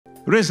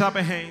Raise up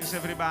your hands,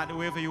 everybody,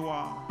 wherever you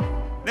are.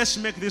 Let's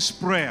make this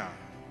prayer.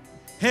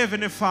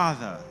 Heavenly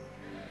Father,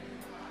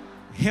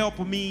 help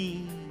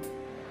me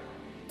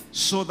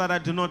so that I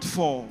do not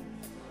fall.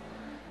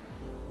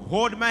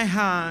 Hold my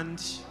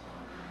hand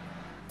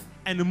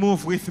and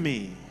move with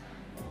me.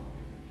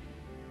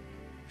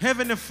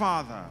 Heavenly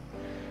Father,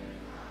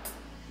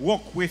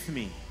 walk with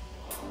me.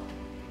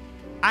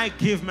 I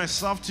give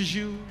myself to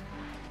you.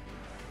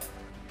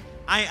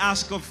 I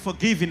ask of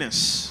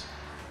forgiveness.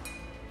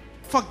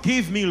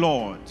 Forgive me,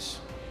 Lord,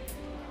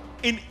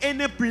 in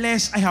any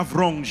place I have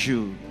wronged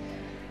you.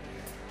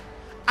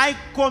 I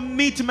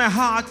commit my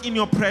heart in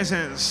your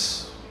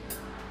presence.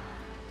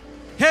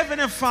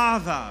 Heavenly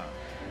Father,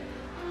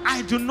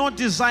 I do not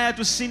desire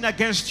to sin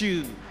against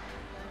you.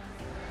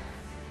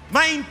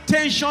 My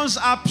intentions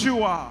are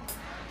pure.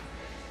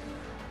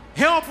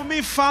 Help me,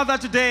 Father,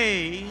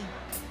 today.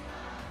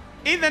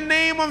 In the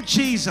name of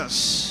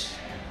Jesus.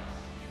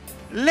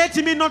 Let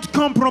me not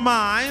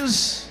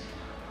compromise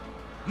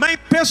my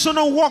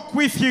personal walk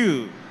with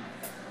you.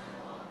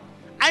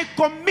 I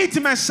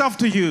commit myself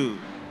to you.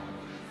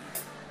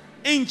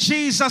 In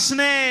Jesus'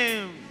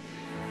 name.